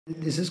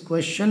This is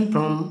question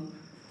from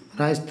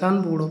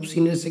Rajasthan Board of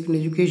Senior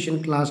Secondary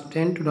Education Class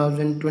 10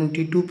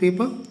 2022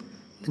 paper.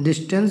 The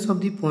distance of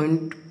the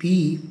point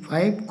P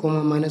 5,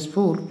 minus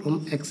 4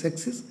 from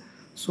x-axis.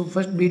 So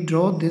first we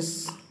draw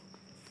this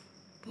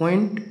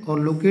point or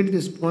locate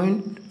this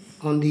point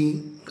on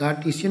the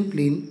Cartesian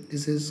plane.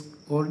 This is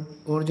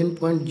origin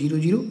point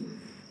 0 0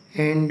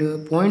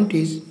 and point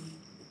is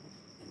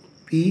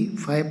P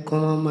 5,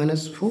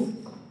 minus 4.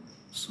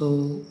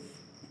 So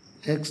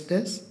x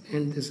dash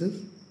and this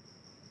is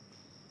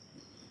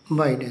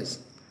y dash.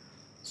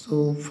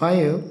 So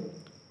 5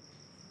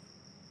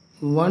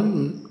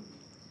 1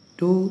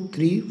 2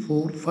 3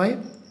 4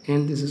 5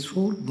 and this is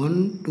 4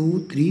 1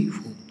 2 3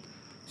 4.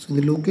 So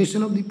the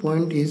location of the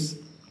point is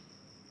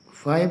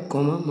 5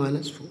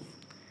 minus 4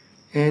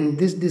 and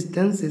this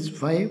distance is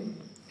 5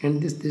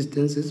 and this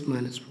distance is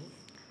minus 4.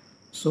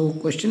 So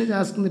question is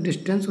asking the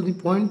distance of the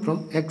point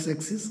from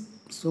x-axis.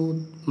 So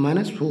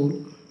minus 4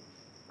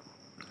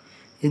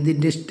 is the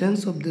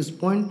distance of this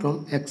point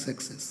from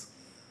x-axis.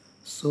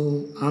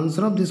 So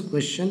answer of this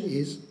question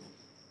is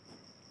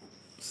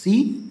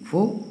C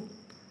for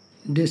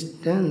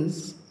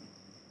distance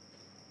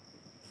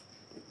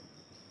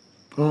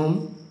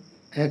from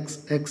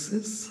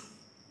x-axis.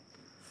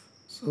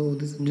 So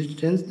this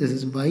distance, this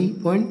is y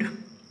point,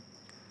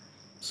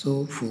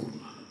 so 4.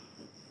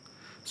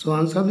 So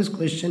answer of this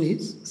question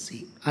is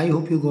C. I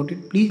hope you got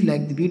it. Please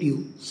like the video,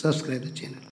 subscribe the channel.